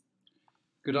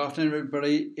Good afternoon,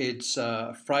 everybody. It's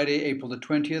Friday, April the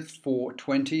 20th,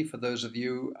 4:20, for those of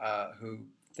you who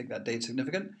think that date's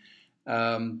significant.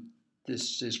 Um,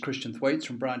 this is Christian Thwaites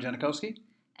from Brian Janikowski.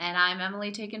 And I'm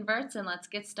Emily Taken-Verts, and let's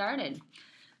get started.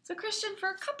 So, Christian, for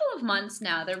a couple of months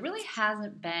now, there really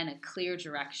hasn't been a clear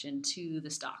direction to the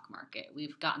stock market.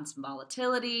 We've gotten some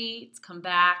volatility, it's come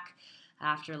back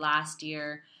after last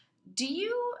year. Do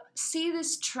you see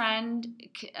this trend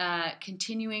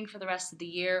continuing for the rest of the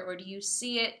year, or do you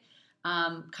see it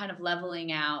kind of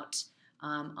leveling out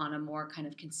on a more kind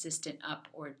of consistent up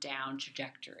or down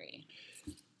trajectory?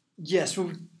 Yes, well,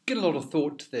 we get a lot of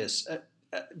thought to this. Uh,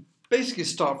 Basically,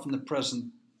 start from the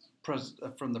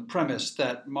from the premise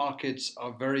that markets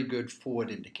are very good forward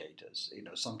indicators.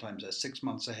 Sometimes they're 6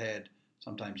 months ahead,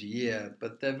 sometimes a year,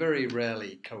 but they're very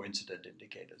rarely coincident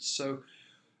indicators. So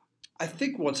I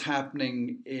think what's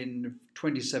happening in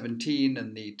 2017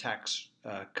 and the tax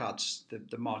cuts,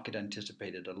 the market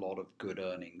anticipated a lot of good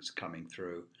earnings coming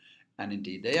through, and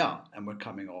indeed they are. And we're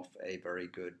coming off a very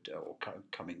good, or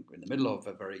coming in the middle of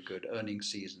a very good earnings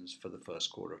seasons for the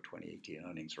first quarter of 2018.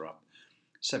 Earnings are up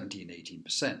 17,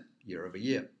 18% year over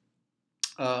year.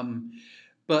 Um,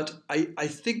 but I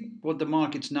think what the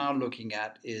market's now looking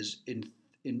at is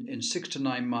in 6 to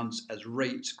 9 months, as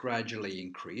rates gradually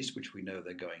increase, which we know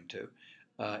they're going to,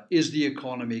 is the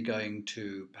economy going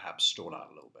to perhaps stall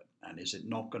out a little bit? And is it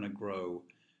not going to grow?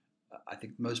 I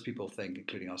think most people think,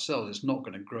 including ourselves, it's not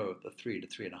going to grow at the 3 to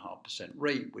 3.5%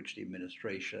 rate, which the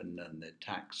administration and the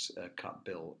tax cut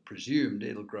bill presumed.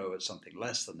 It'll grow at something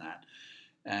less than that.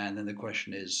 And then the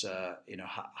question is,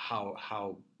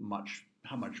 how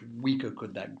much weaker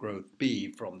could that growth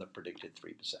be from the predicted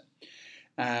 3%?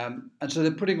 And so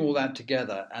they're putting all that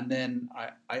together. And then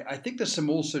I think there's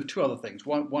also two other things.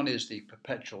 One is the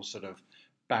perpetual sort of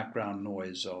background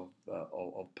noise of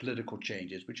political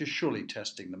changes, which is surely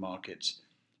testing the market's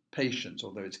patience,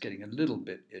 although it's getting a little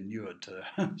bit inured to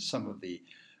some of the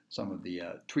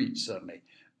tweets, certainly.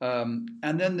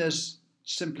 And then there's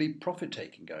simply profit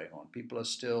taking going on. People are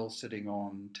still sitting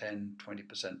on 10,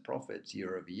 20% profits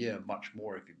year over year, much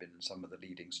more if you've been in some of the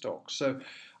leading stocks. So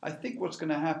I think what's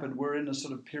going to happen, we're in a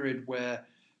sort of period where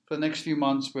for the next few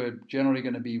months, we're generally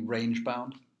going to be range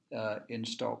bound in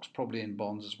stocks, probably in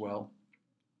bonds as well.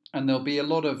 And there'll be a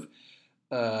lot of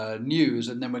news,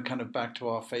 and then we're kind of back to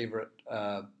our favorite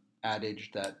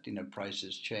adage that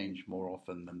prices change more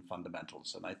often than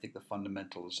fundamentals. And I think the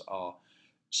fundamentals are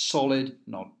solid,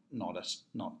 not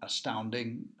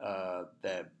astounding.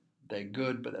 They're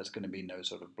good, but there's going to be no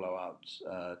sort of blowouts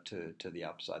to the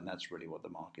upside, and that's really what the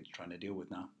market's trying to deal with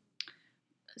now.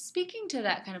 Speaking to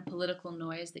that kind of political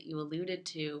noise that you alluded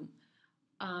to,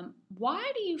 why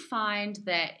do you find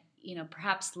that,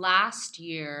 perhaps last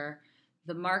year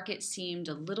the market seemed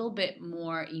a little bit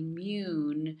more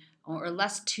immune or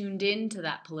less tuned into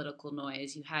that political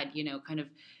noise? You had, kind of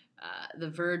the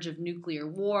verge of nuclear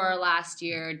war last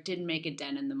year didn't make a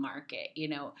dent in the market,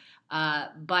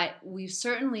 but we've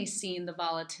certainly seen the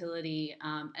volatility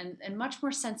and much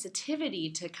more sensitivity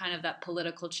to kind of that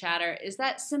political chatter. Is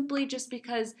that simply just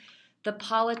because the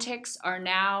politics are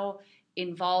now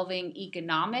involving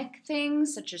economic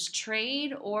things such as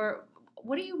trade, or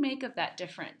what do you make of that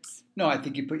difference? No, I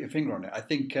think you put your finger on it. I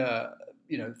think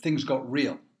things got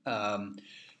real. Um,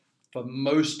 for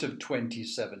most of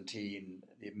 2017,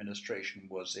 the administration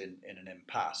was in an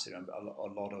impasse. A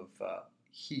lot of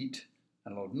heat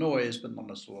and a lot of noise, but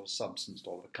not a lot of substance, a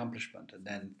lot of accomplishment. And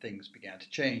then things began to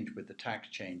change with the tax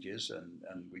changes,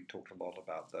 and we talked a lot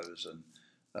about those and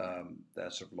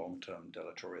their sort of long-term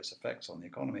deleterious effects on the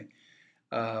economy.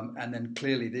 And then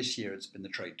clearly this year it's been the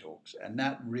trade talks, and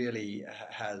that really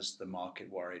has the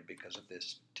market worried because of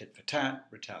this tit for tat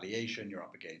retaliation. You're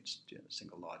up against the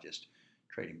single largest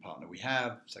trading partner we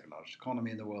have, second largest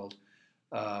economy in the world,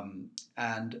 um,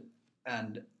 and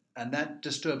and and that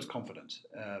disturbs confidence.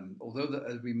 Although,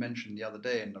 as we mentioned the other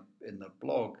day in the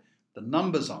blog, the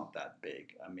numbers aren't that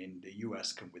big. I mean, the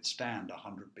U.S. can withstand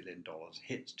 $100 billion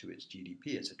hits to its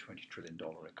GDP. It's a $20 trillion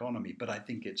economy, but I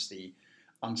think it's the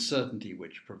uncertainty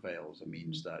which prevails. It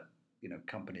means that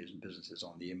companies and businesses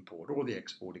on the import or the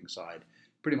exporting side,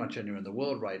 pretty much anywhere in the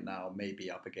world right now, may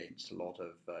be up against a lot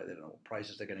of they don't know what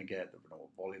prices they're going to get, they don't know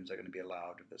what volumes are going to be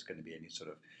allowed, if there's going to be any sort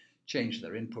of change to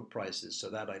their input prices. So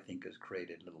that I think has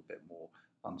created a little bit more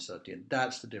uncertainty, and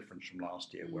that's the difference from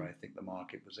last year, where I think the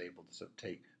market was able to sort of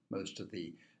take most of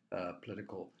the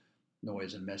political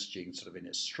noise and messaging sort of in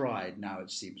its stride. Now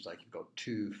it seems like you've got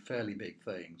two fairly big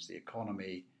things: the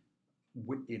economy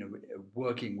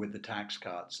working with the tax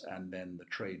cuts, and then the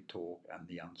trade talk and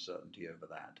the uncertainty over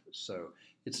that. So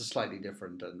it's a slightly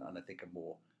different and I think a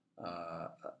more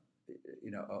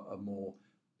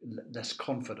less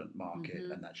confident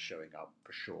market, and that's showing up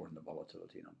for sure in the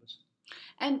volatility numbers.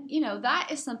 And,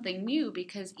 that is something new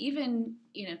because even,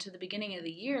 to the beginning of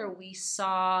the year, we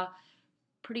saw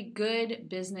pretty good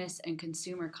business and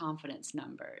consumer confidence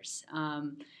numbers.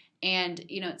 And,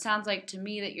 it sounds like to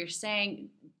me that you're saying,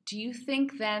 do you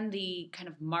think then the kind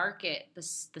of market, the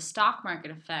stock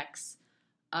market effects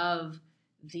of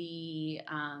the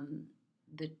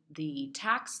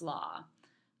tax law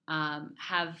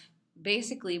have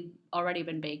basically already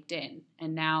been baked in,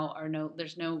 and now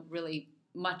there's no really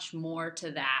much more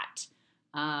to that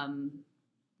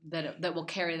that will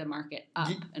carry the market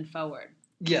up and forward?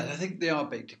 Yeah, I think they are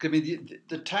baked. I mean,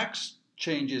 the tax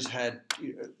changes had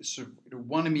sort of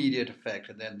one immediate effect,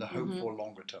 and then the hope for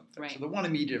longer term effect. Right. So the one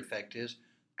immediate effect is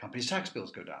companies' tax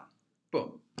bills go down.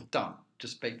 Boom, done.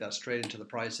 Just bake that straight into the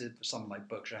prices. For someone like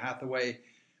Berkshire Hathaway,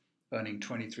 earning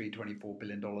 $23-24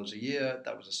 billion a year,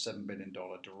 that was a $7 billion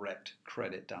direct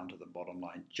credit down to the bottom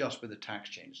line just with the tax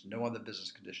change. No other business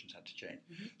conditions had to change.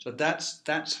 So that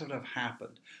sort of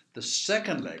happened. The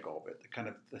second leg of it, the kind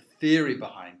of the theory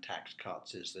behind tax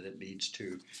cuts, is that it leads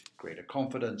to greater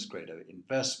confidence, greater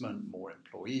investment, more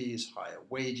employees, higher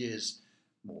wages,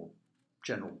 more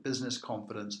general business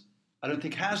confidence. I don't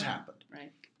think has happened.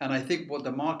 Right. And I think what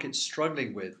the market's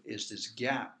struggling with is this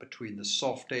gap between the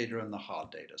soft data and the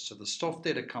hard data. So the soft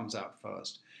data comes out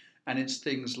first, and it's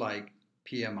things like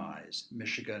PMIs,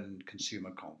 Michigan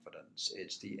Consumer Confidence.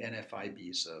 It's the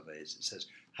NFIB surveys. It says,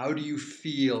 how do you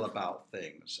feel about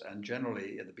things? And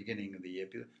generally, at the beginning of the year,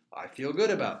 people, I feel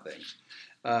good about things.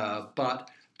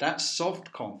 But that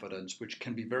soft confidence, which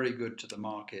can be very good to the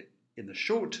market in the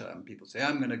short term, people say,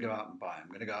 I'm going to go out and buy, I'm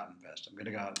going to go out and invest, I'm going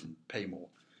to go out and pay more.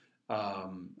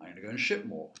 I'm going to go and ship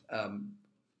more,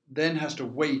 then has to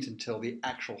wait until the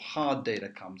actual hard data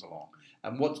comes along.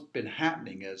 And what's been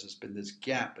happening is there's been this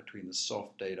gap between the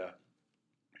soft data,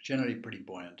 generally pretty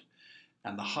buoyant,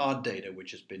 and the hard data,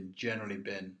 which has been generally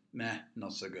been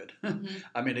not so good.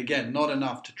 I mean, again, not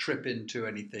enough to trip into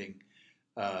anything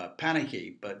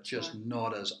panicky, but just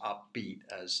not as upbeat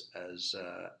as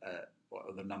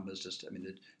the numbers.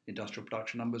 The industrial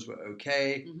production numbers were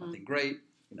okay, nothing great.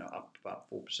 Up about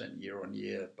 4% year on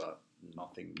year, but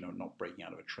nothing, not breaking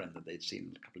out of a trend that they'd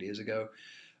seen a couple of years ago.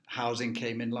 Housing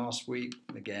came in last week,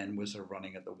 again, was sort of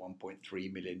running at the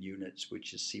 1.3 million units,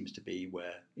 which seems to be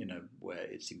where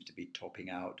it seems to be topping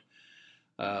out.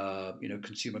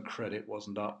 Consumer credit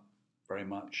wasn't up very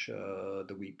much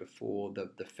the week before.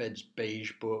 The Fed's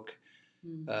beige book.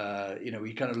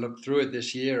 We kind of looked through it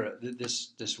this year,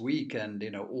 this week, and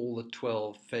all the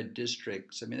 12 Fed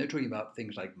districts. I mean, they're talking about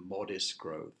things like modest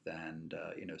growth and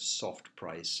soft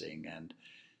pricing, and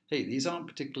hey, these aren't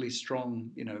particularly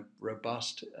strong,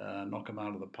 robust, knock them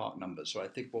out of the park numbers. So I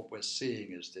think what we're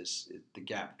seeing is the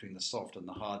gap between the soft and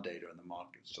the hard data, and the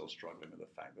market's still struggling with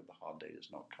the fact that the hard data is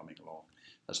not coming along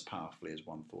as powerfully as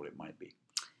one thought it might be.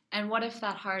 And what if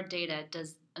that hard data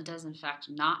does in fact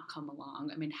not come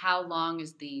along? I mean, how long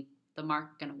is the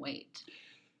market going to wait?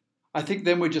 I think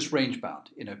then we're just range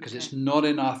bound, because it's not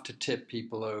enough to tip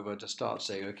people over to start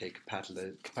saying, okay,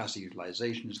 capacity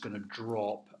utilization is going to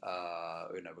drop.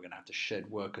 We're going to have to shed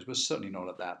workers. We're certainly not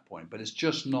at that point, but it's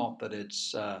just not that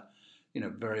it's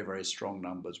very, very strong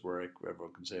numbers where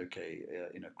everyone can say, okay,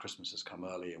 Christmas has come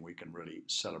early and we can really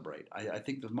celebrate. I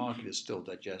think the market is still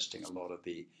digesting a lot of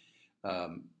the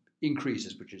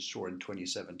increases which it saw in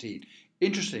 2017.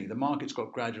 Interestingly, the market's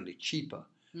got gradually cheaper.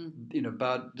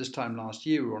 About this time last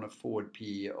year, we were on a forward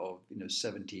PE of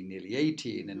 17, nearly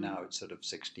 18, and now it's sort of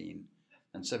 16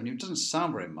 and 17. It doesn't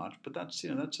sound very much, but that's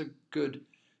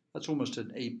that's almost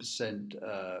an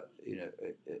 8%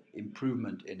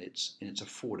 improvement in its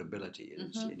affordability,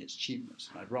 in its cheapness.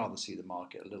 And I'd rather see the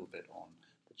market a little bit on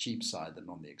the cheap side than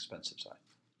on the expensive side.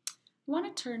 I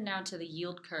want to turn now to the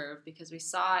yield curve because we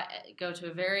saw it go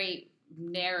to a very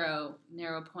narrow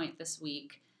point this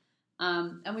week.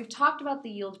 And we've talked about the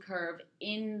yield curve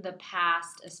in the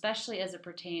past, especially as it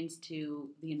pertains to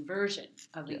the inversion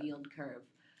of the yield curve,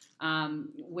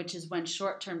 which is when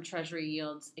short-term Treasury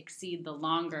yields exceed the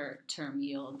longer-term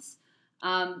yields.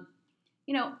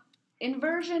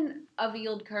 Inversion of a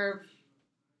yield curve,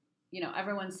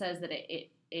 everyone says that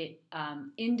it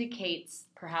indicates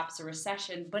perhaps a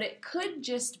recession, but it could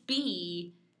just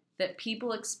be that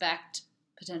people expect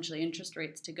potentially interest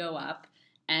rates to go up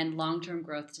and long-term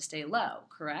growth to stay low,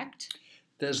 correct?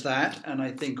 There's that, and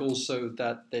I think also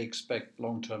that they expect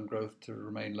long-term growth to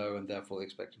remain low, and therefore they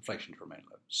expect inflation to remain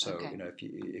low. So,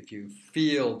 if you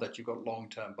feel that you've got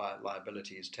long-term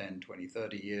liabilities, 10, 20,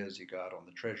 30 years, you go out on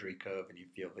the Treasury curve and you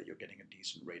feel that you're getting a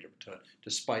decent rate of return,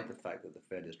 despite the fact that the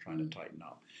Fed is trying to tighten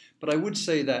up. But I would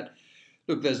say that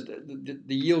Look, the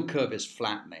yield curve is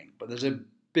flattening, but there's a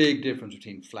big difference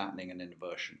between flattening and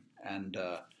inversion. And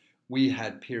we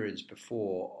had periods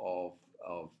before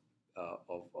of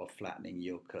flattening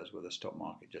yield curves where the stock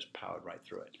market just powered right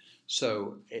through it.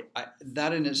 So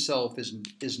that in itself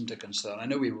isn't a concern. I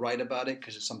know we write about it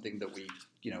because it's something that we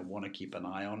want to keep an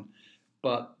eye on,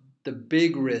 but the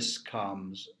big risk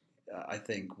comes, I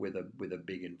think, with a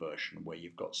big inversion where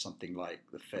you've got something like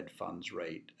the Fed funds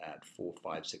rate at 4,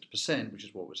 5, 6%, which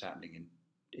is what was happening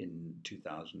in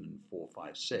 2004,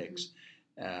 5, 6,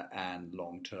 and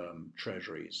long-term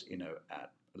treasuries,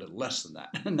 at a little less than that,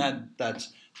 and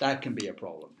that can be a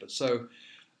problem. But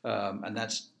and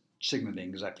that's signaling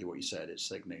exactly what you said. It's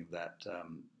signaling that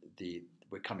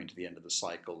we're coming to the end of the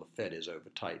cycle. The Fed is over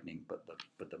tightening, but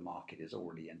the market is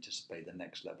already anticipating the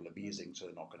next level of easing, so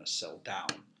they're not going to sell down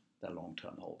their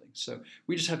long-term holdings. So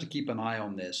we just have to keep an eye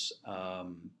on this.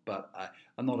 But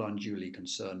I'm not unduly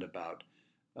concerned about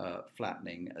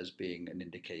flattening as being an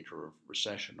indicator of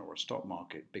recession or a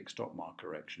big stock market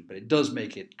correction. But it does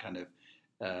make it kind of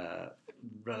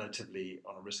relatively,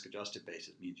 on a risk-adjusted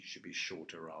basis, means you should be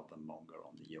shorter rather than longer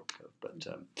on the yield curve. But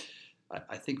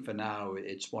I think for now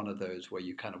it's one of those where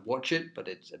you kind of watch it, but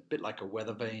it's a bit like a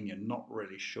weather vane. You're not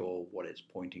really sure what it's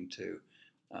pointing to.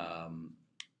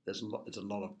 There's a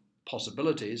lot of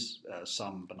possibilities,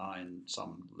 some benign,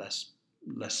 some less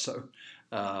so.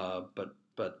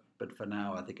 But for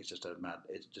now, I think it's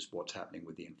just what's happening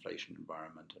with the inflation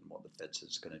environment and what the Fed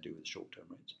is going to do with short-term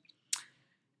rates.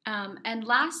 And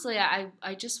lastly,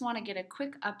 I just want to get a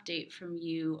quick update from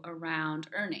you around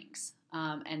earnings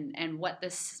and what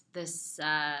this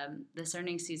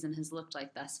earnings season has looked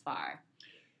like thus far.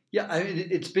 Yeah, I mean,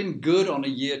 it's been good on a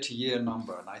year-to-year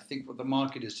number, and I think what the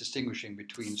market is distinguishing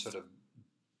between sort of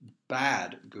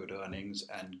bad good earnings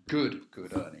and good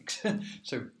earnings.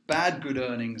 So bad good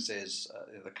earnings is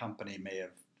the company may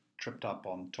have tripped up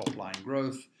on top line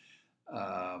growth,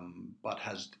 but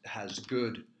has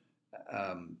good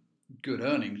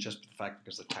earnings just for the fact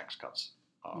because the tax cuts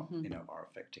are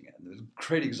affecting it. And there's a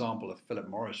great example of Philip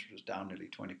Morris, which was down nearly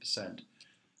 20%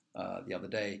 the other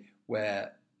day,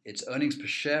 where its earnings per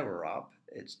share were up,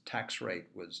 its tax rate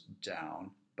was down,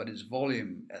 but its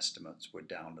volume estimates were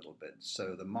down a little bit.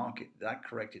 So the market, that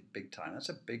corrected big time. That's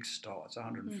a big start. It's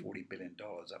 $140 billion.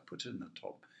 That puts it in the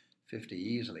top 50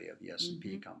 easily of the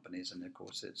S&P companies. And of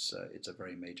course, it's a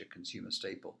very major consumer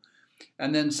staple.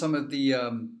 And then some of the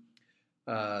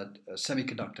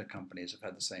semiconductor companies have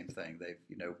had the same thing. They've,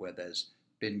 where there's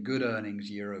been good earnings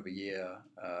year over year,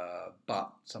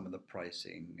 but some of the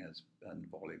pricing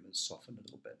and volume has softened a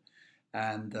little bit.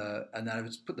 And then I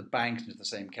would put the banks into the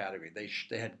same category.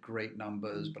 They had great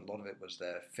numbers, but a lot of it was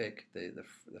their FIC,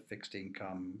 the fixed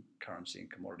income, currency and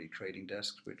commodity trading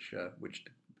desks, which the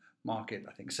market,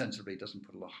 I think, sensibly doesn't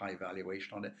put a high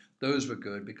valuation on it. Those were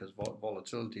good because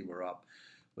volatility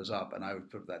was up, and I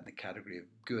would put that in the category of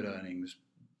good earnings,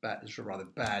 rather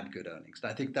bad good earnings.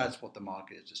 And I think that's what the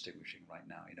market is distinguishing right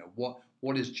now.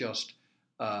 What is just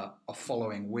a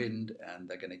following wind, and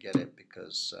they're going to get it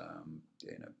because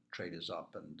trade is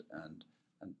up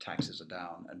and taxes are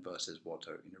down, and versus what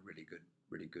are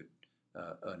really good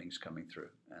earnings coming through.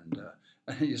 And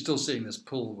you're still seeing this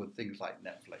pull with things like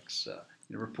Netflix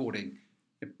reporting.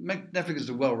 Netflix is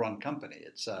a well-run company.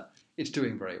 It's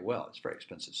doing very well. It's a very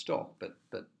expensive stock, but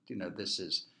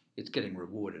it's getting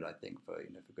rewarded, I think, for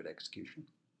good execution.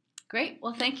 Great.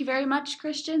 Well, thank you very much,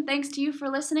 Christian. Thanks to you for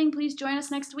listening. Please join us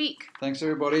next week. Thanks,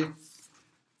 everybody.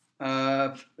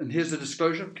 And here's the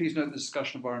disclosure. Please note the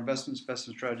discussion of our investment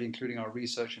strategy, including our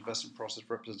research investment process,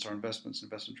 represents our investment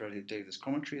strategy. Data this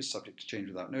commentary is subject to change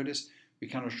without notice. We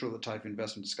cannot assure the type of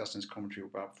investment discussed in this commentary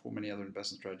will outperform any other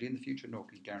investment strategy in the future, nor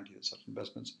can we guarantee that such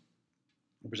investments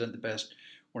will present the best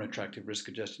or an attractive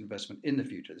risk-adjusted investment in the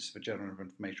future. This is for general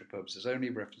informational purposes only.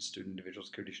 Reference to an individual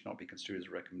security should not be construed as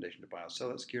a recommendation to buy or sell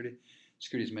that security.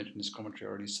 Securities mentioned in this commentary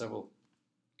are only several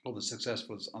of the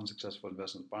successful and unsuccessful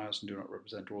investments by us and do not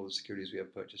represent all the securities we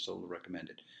have purchased, sold, or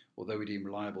recommended. Although we deem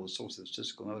reliable the sources of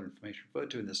statistical and other information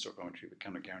referred to in this stock commentary, we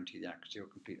cannot guarantee the accuracy or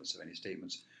completeness of any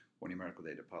statements or numerical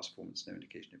data. Past performance is no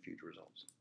indication of future results.